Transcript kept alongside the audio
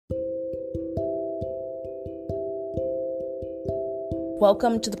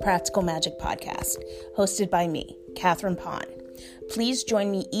Welcome to the Practical Magic Podcast, hosted by me, Catherine Pond. Please join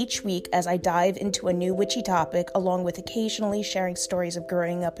me each week as I dive into a new witchy topic, along with occasionally sharing stories of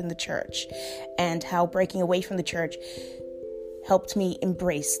growing up in the church and how breaking away from the church helped me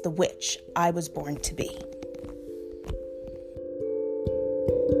embrace the witch I was born to be.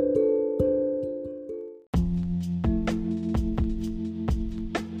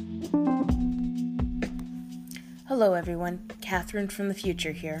 Hello everyone, Catherine from the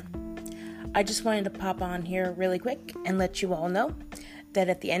future here. I just wanted to pop on here really quick and let you all know that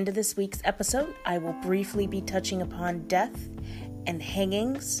at the end of this week's episode, I will briefly be touching upon death and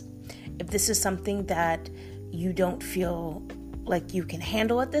hangings. If this is something that you don't feel like you can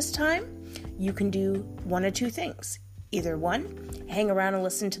handle at this time, you can do one of two things. Either one, hang around and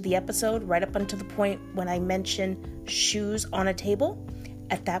listen to the episode right up until the point when I mention shoes on a table.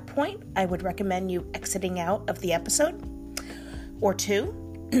 At that point, I would recommend you exiting out of the episode. Or two,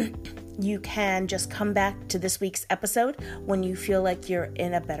 you can just come back to this week's episode when you feel like you're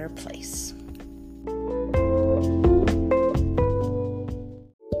in a better place.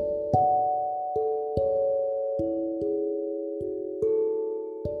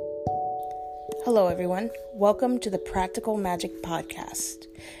 Hello everyone, welcome to the Practical Magic Podcast.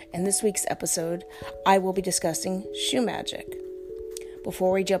 In this week's episode, I will be discussing shoe magic.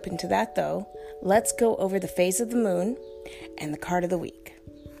 Before we jump into that though, let's go over the phase of the moon and the card of the week.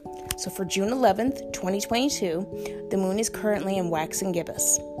 So for June 11th, 2022, the moon is currently in waxing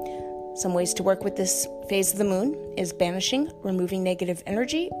gibbous. Some ways to work with this phase of the moon is banishing, removing negative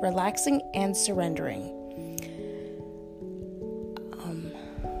energy, relaxing, and surrendering.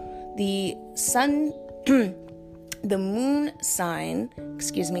 The sun, the moon sign,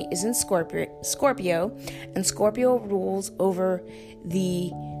 is in Scorpio, and Scorpio rules over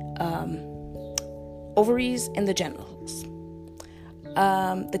the ovaries and the genitals.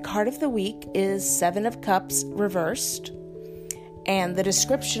 The card of the week is Seven of Cups reversed, and the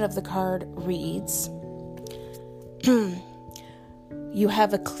description of the card reads, you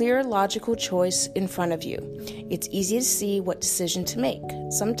have a clear, logical choice in front of you. It's easy to see what decision to make.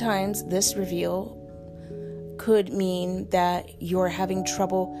 Sometimes this reveal could mean that you're having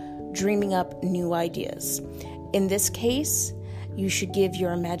trouble dreaming up new ideas. In this case, you should give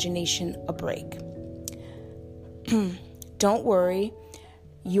your imagination a break. Don't worry,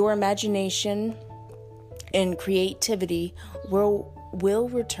 your imagination and creativity will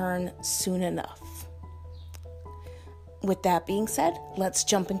return soon enough. With that being said, let's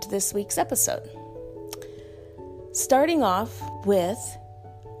jump into this week's episode. Starting off with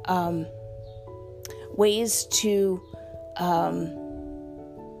ways to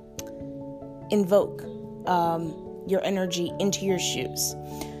invoke your energy into your shoes.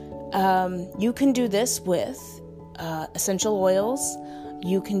 You can do this with essential oils.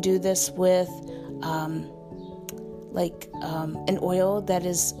 You can do this with an oil that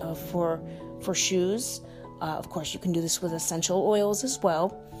is for shoes. Of course, you can do this with essential oils as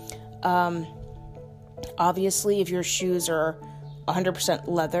well. Obviously, if your shoes are 100%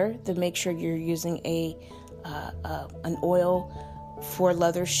 leather, then make sure you're using an oil for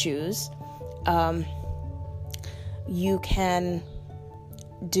leather shoes. You can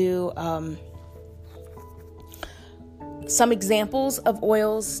do some examples of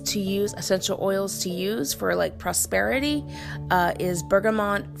oils to use, essential oils to use for like prosperity is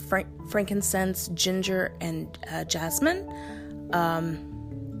bergamot, frankincense, ginger, and jasmine.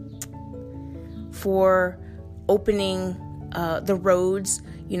 For opening the roads,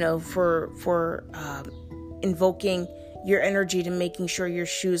 for invoking your energy to making sure your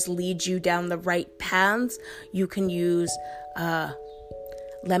shoes lead you down the right paths, you can use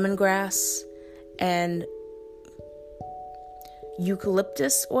lemongrass and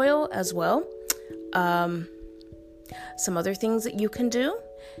eucalyptus oil as well. Some other things that you can do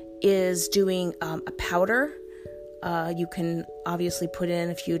is doing a powder. You can obviously put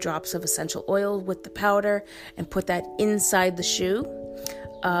in a few drops of essential oil with the powder and put that inside the shoe.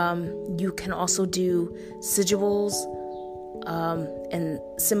 You can also do sigils and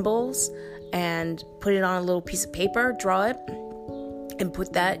symbols and put it on a little piece of paper, draw it, and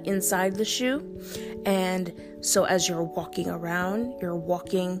put that inside the shoe. And so as you're walking around, you're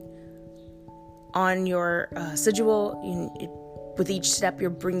walking on your sigil. With each step, you're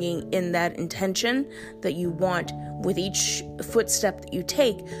bringing in that intention that you want. With each footstep that you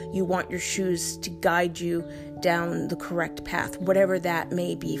take, you want your shoes to guide you down the correct path, whatever that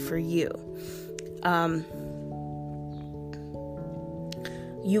may be for you.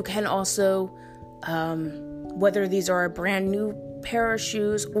 You can also, whether these are a brand new pair of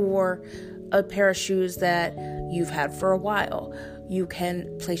shoes or a pair of shoes that you've had for a while, You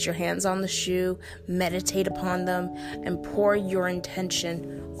can place your hands on the shoe, meditate upon them, and pour your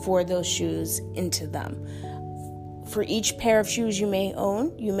intention for those shoes into them. For each pair of shoes you may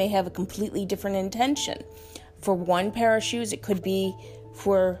own, you may have a completely different intention. For one pair of shoes, it could be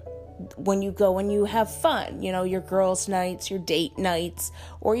for when you go and you have fun, your girls' nights, your date nights,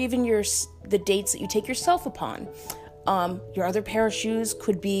 or even the dates that you take yourself upon. Your other pair of shoes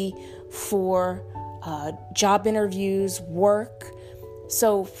could be for job interviews, work.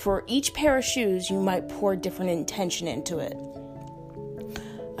 So for each pair of shoes, you might pour different intention into it.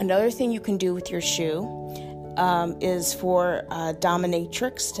 Another thing you can do with your shoe is for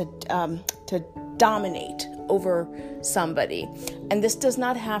dominatrix to dominate over somebody. And this does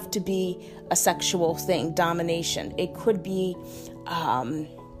not have to be a sexual thing, domination. It could be,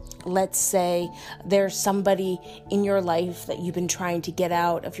 let's say there's somebody in your life that you've been trying to get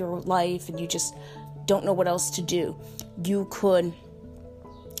out of your life and you just don't know what else to do. You could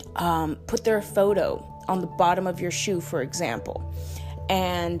put their photo on the bottom of your shoe, for example,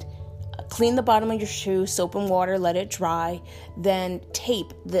 and clean the bottom of your shoe, soap and water, let it dry, then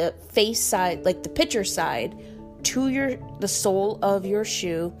tape the face side, like the picture side, to the sole of your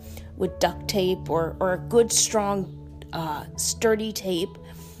shoe with duct tape or a good strong sturdy tape.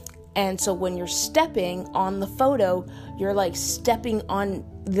 And so when you're stepping on the photo, you're like stepping on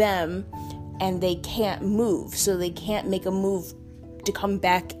them and they can't move, so they can't make a move to come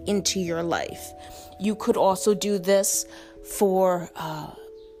back into your life. You could also do this for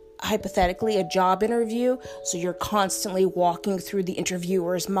hypothetically a job interview, so you're constantly walking through the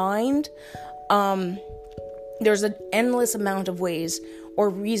interviewer's mind. There's an endless amount of ways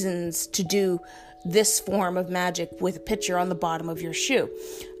or reasons to do this form of magic with a picture on the bottom of your shoe.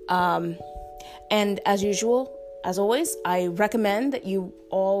 And as usual, as always, I recommend that you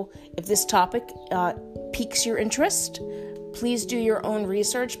all, if this topic piques your interest, please do your own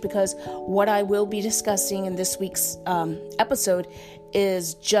research, because what I will be discussing in this week's episode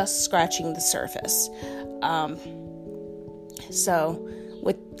is just scratching the surface. So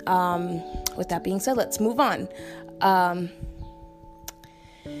with that being said, let's move on.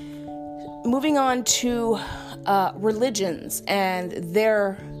 Moving on to religions and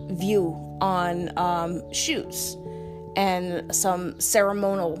their view on shoes and some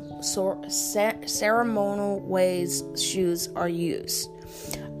ceremonial ways shoes are used.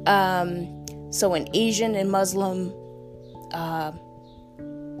 So in Asian and Muslim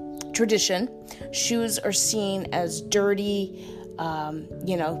tradition, shoes are seen as dirty.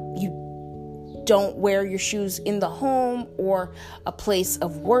 You don't wear your shoes in the home or a place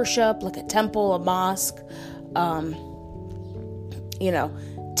of worship like a temple, a mosque.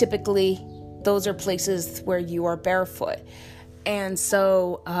 Typically those are places where you are barefoot. And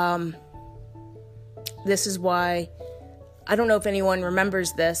so this is why, I don't know if anyone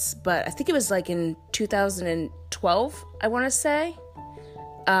remembers this, but I think it was like in 2012, I want to say.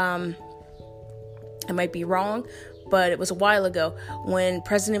 I might be wrong, but it was a while ago when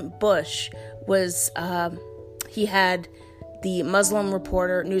President Bush was, he had the Muslim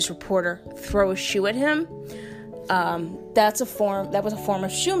news reporter throw a shoe at him. That was a form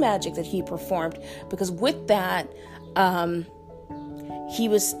of shoe magic that he performed, because with that, he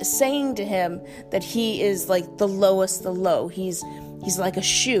was saying to him that he is like the lowest the low. He's like a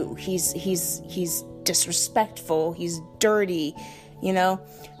shoe. He's disrespectful. He's dirty,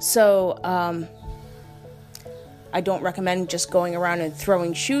 So, I don't recommend just going around and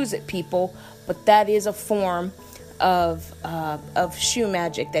throwing shoes at people, but that is a form of shoe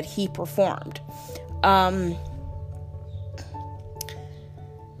magic that he performed.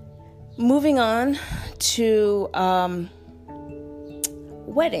 Moving on to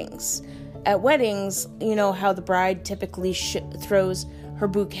weddings. At weddings, you know how the bride typically throws her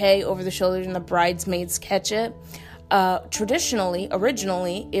bouquet over the shoulders and the bridesmaids catch it.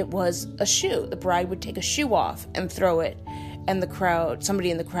 Originally, it was a shoe. The bride would take a shoe off and throw it, and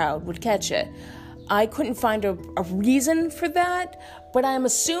somebody in the crowd would catch it. I couldn't find a reason for that, but I'm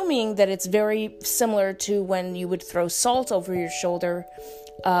assuming that it's very similar to when you would throw salt over your shoulder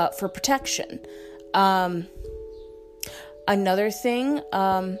for protection. Another thing,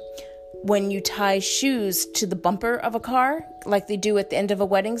 when you tie shoes to the bumper of a car, like they do at the end of a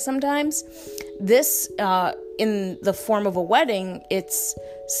wedding sometimes, this, in the form of a wedding, it's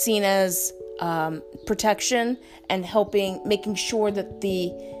seen as protection and making sure that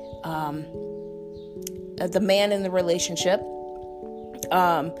the man in the relationship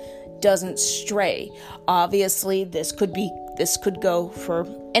doesn't stray. Obviously, this could go for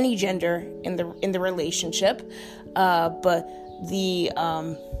any gender in the relationship, but the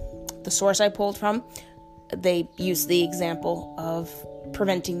source I pulled from they use the example of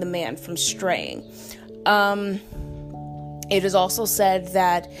preventing the man from straying. It is also said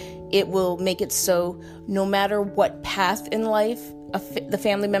that it will make it so no matter what path in life the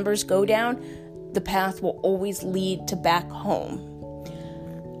family members go down, the path will always lead to back home.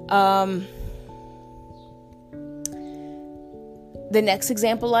 The next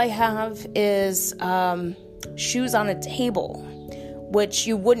example I have is shoes on a table, which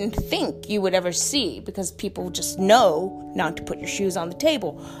you wouldn't think you would ever see because people just know not to put your shoes on the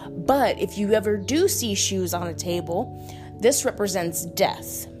table. But if you ever do see shoes on a table, this represents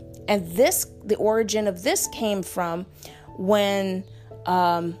death. And the origin of this came from when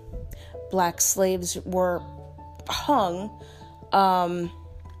black slaves were hung,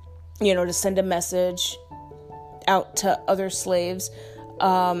 to send a message out to other slaves.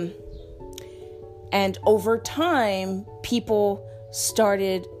 And over time, people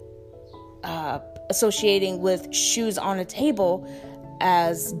started associating with shoes on a table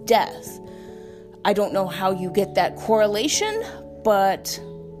as death. I don't know how you get that correlation, but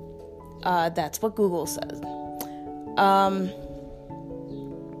that's what Google says.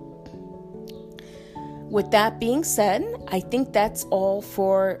 With that being said, I think that's all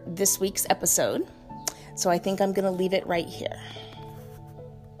for this week's episode. So I think I'm going to leave it right here.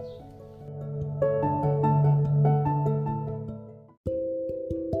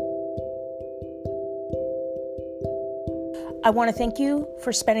 I want to thank you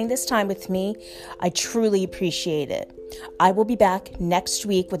for spending this time with me. I truly appreciate it. I will be back next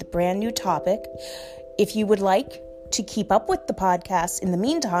week with a brand new topic. If you would like to keep up with the podcast in the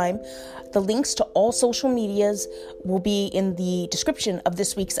meantime, the links to all social medias will be in the description of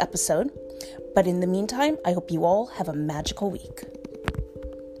this week's episode. But in the meantime, I hope you all have a magical week.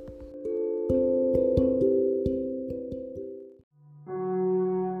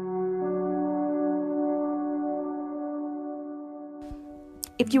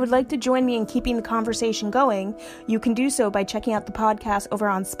 If you would like to join me in keeping the conversation going, you can do so by checking out the podcast over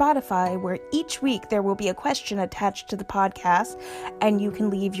on Spotify, where each week there will be a question attached to the podcast, and you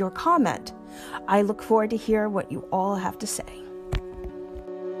can leave your comment. I look forward to hear what you all have to say.